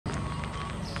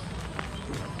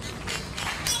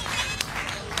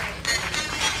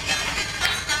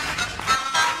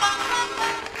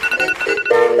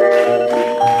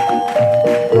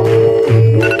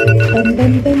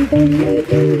It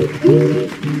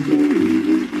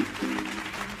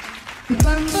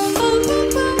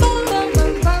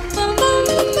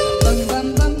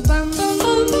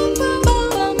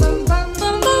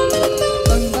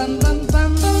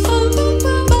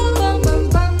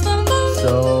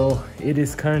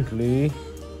is currently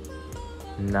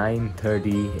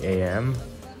 9:30 a.m.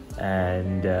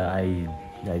 and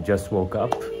I just woke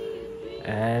up,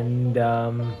 and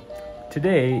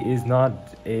today is not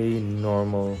a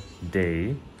normal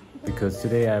day because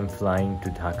today I'm flying to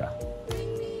Dhaka,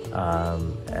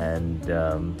 and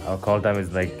our call time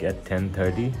is like at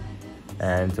 10:30,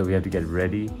 and so we have to get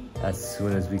ready as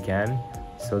soon as we can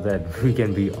so that we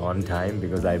can be on time,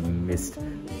 because I missed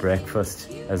breakfast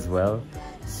as well.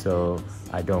 So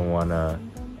I don't want to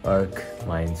irk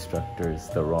my instructors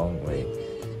the wrong way.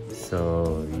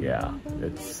 So yeah,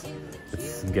 let's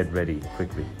get ready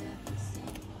quickly.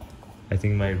 I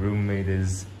think my roommate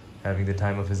is having the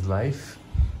time of his life.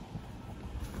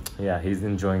 Yeah, he's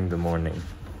enjoying the morning.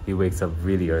 He wakes up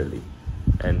really early,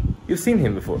 and you've seen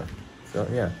him before. So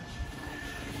yeah.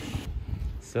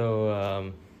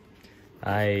 So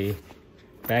I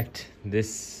packed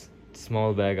this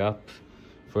small bag up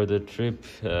for the trip,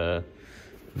 and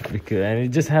it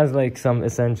just has like some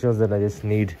essentials that I just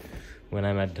need when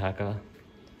I'm at Dhaka,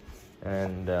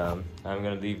 and I'm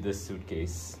gonna leave this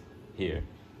suitcase here.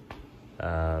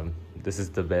 This is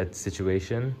the bed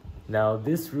situation. Now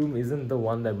this room isn't the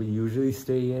one that we usually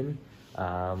stay in.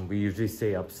 We usually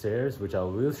stay upstairs, which I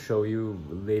will show you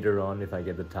later on if I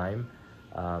get the time.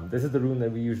 This is the room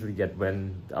that we usually get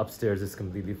when the upstairs is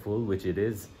completely full, which it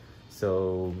is.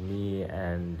 So me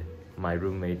and my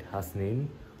roommate Hasneen,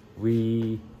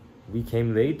 we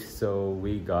came late, so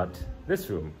we got this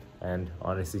room, and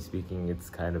honestly speaking, it's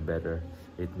kind of better.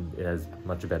 It has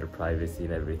much better privacy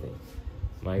and everything.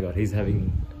 My god, he's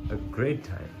having a great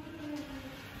time.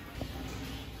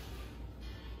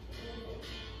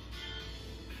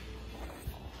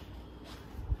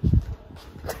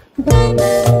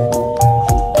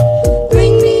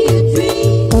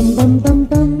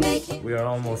 We are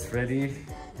almost ready,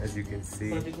 as you can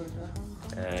see,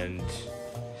 and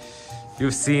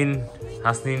you've seen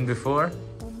Hasneen before.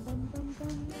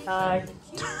 Hi.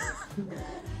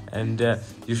 And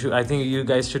I think you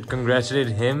guys should congratulate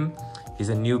him. He's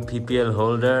a new PPL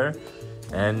holder,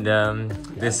 and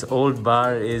this old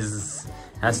bar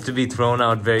has to be thrown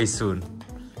out very soon.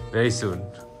 Very soon.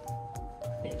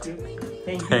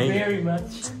 Thank you very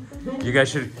much. You guys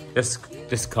should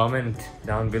just comment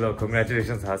down below.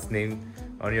 Congratulations, Hasneen,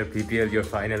 on your PPL. You're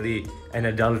finally an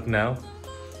adult now.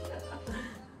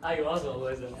 I was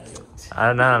always an adult.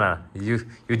 No. You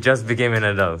just became an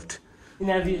adult. In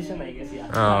aviation, I guess, yeah.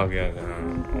 Oh, okay.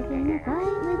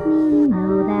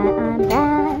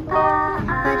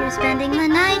 But you're spending the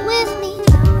night with me.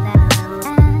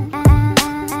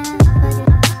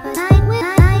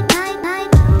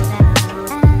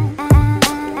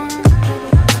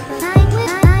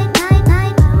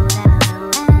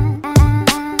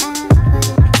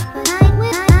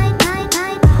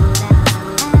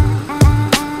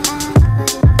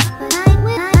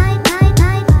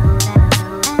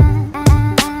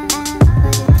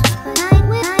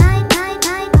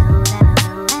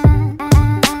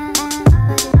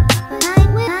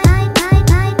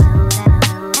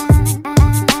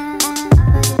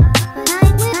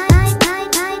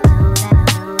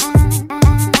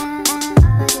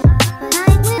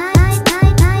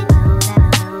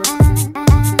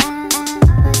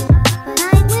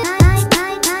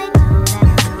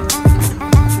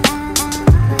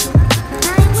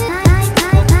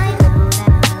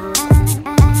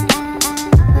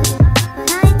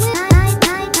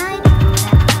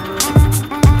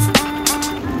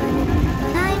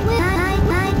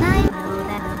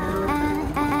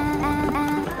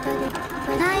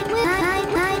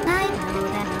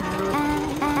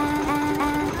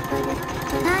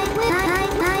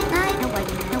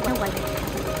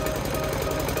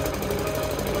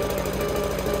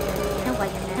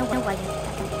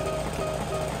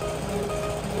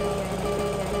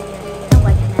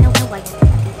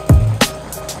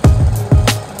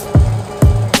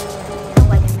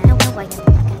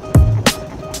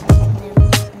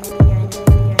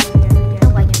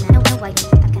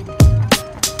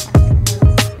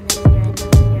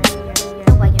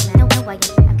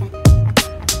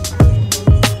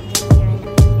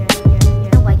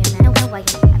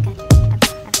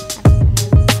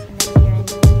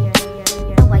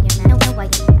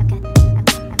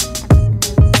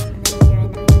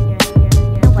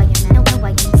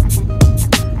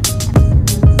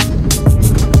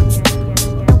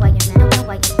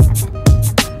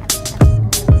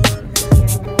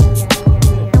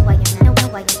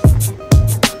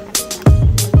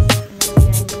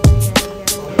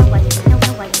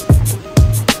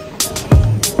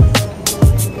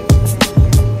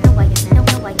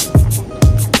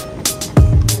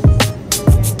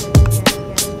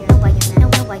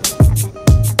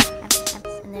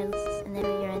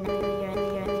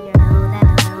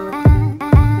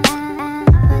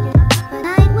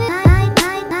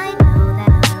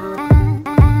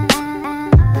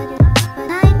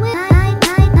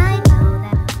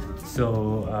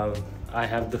 So I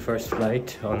have the first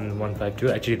flight on 152.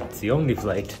 Actually, it's the only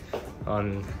flight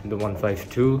on the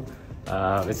 152.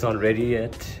 It's not ready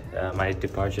yet. My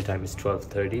departure time is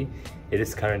 12:30. It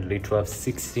is currently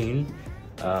 12:16.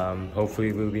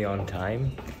 Hopefully we'll be on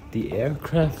time. The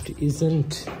aircraft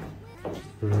isn't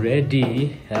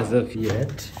ready as of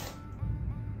yet.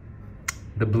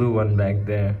 The blue one back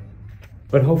there.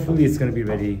 But hopefully it's gonna be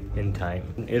ready in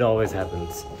time. It always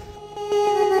happens.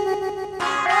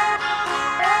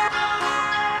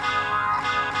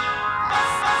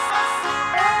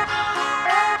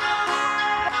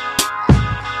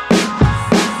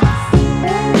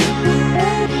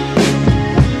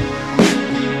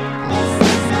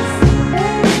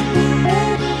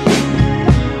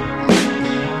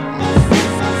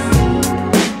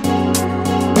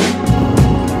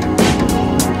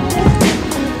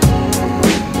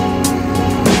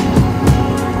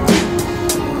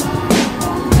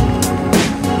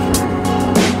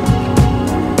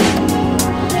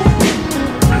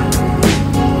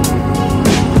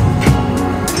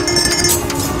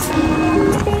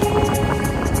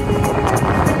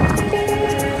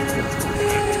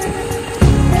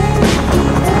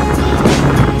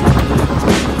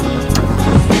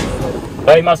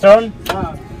 Right, Master on?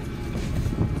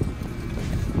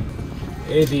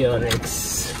 Avionics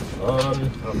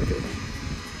on. Okay.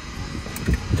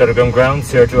 Telegram ground,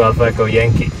 Sierra to Alpha Echo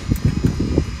Yankee.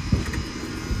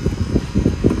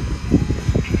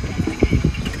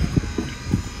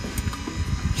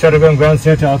 Telegram ground,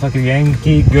 Sierra to Alpha Echo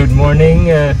Yankee. Good morning.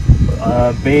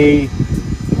 Bay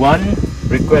 1,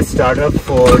 request startup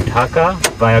for Dhaka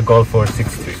via Golf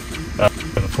 463,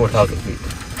 4,000 feet.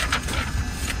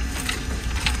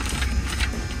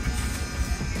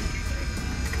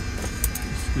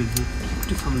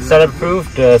 Startup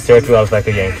approved, Sierra to Alpha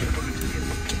Echo Yankee.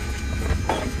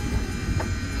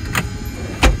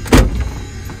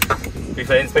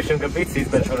 Pre-flight inspection complete,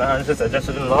 seatbelt shoulder harnesses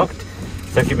adjusted and locked,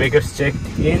 circuit breakers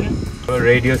checked in,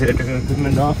 radios, electrical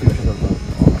equipment off,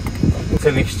 it's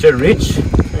a mixture rich,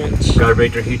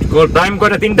 carburetor heat cold. Time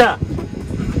got a tinta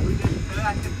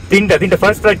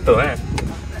first flight though, eh?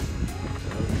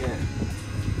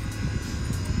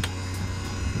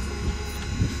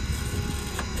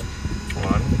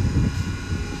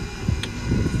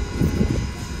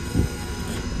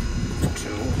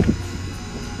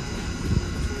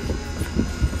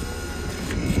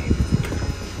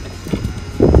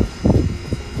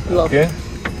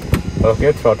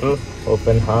 Okay, throttle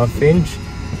open half inch.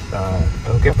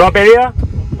 Okay, prop area?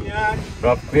 Yeah.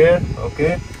 Prop clear,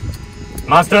 okay.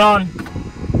 Master on.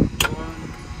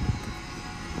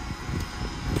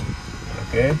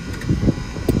 Okay.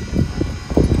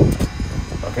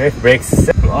 Okay, brakes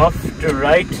off to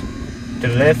right, to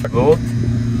left, both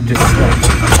to straight.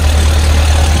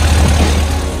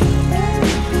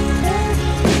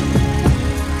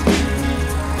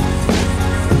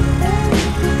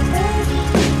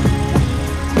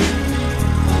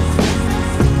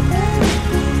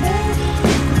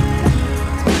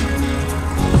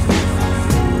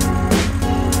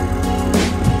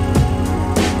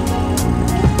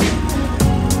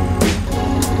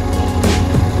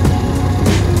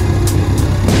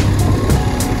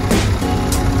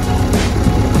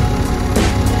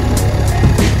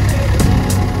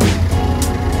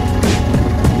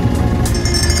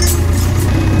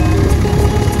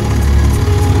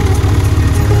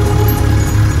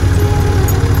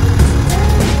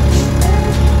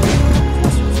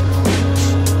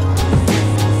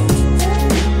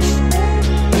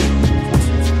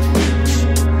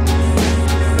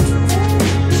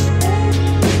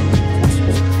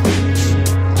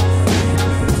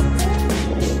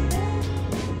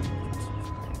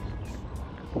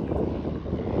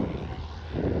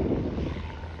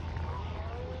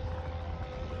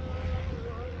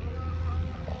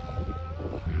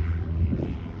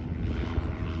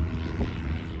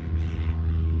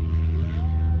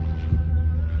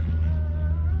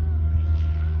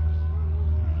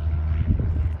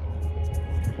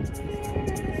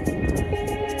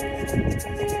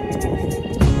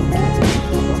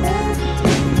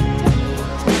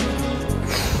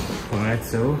 Alright,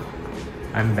 so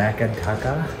I'm back at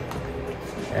Dhaka,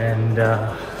 and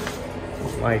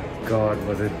my god,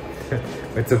 was it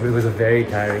it was a very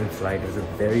tiring flight. It was a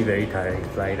very tiring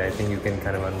flight. I think you can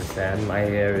kind of understand. My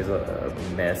hair is a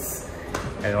mess,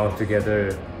 and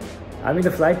altogether, I mean,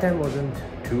 the flight time wasn't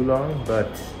too long, but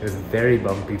it was very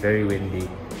bumpy, very windy,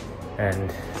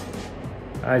 and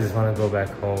I just want to go back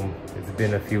home. It's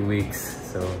been a few weeks,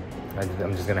 so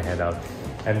I'm just gonna head out.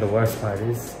 And the worst part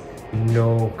is,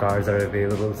 no cars are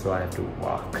available, so I have to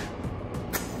walk.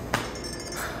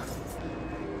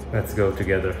 Let's go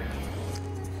together.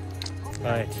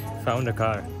 Alright, found a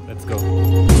car. Let's go.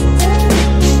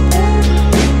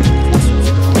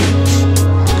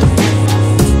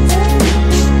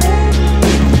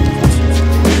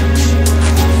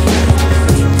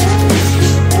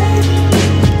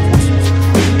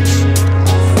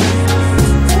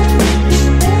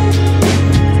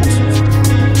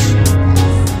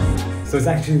 So it's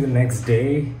actually the next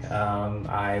day.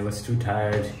 I was too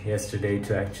tired yesterday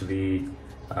to actually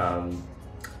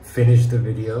finish the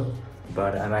video,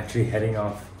 but I'm actually heading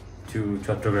off to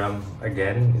Chattogram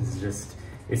again.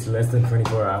 It's less than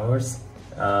 24 hours.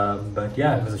 But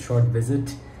yeah, it was a short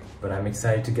visit, but I'm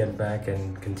excited to get back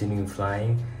and continue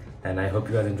flying. And I hope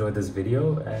you guys enjoyed this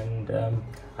video, and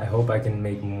I hope I can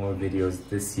make more videos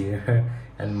this year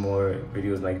and more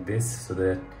videos like this, so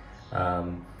that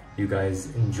you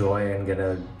guys enjoy and get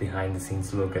a behind the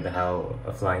scenes look at how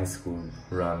a flying school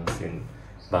runs in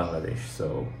Bangladesh.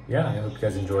 So yeah, I hope you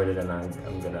guys enjoyed it, and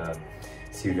I'm gonna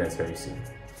see you guys very soon.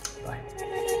 Bye.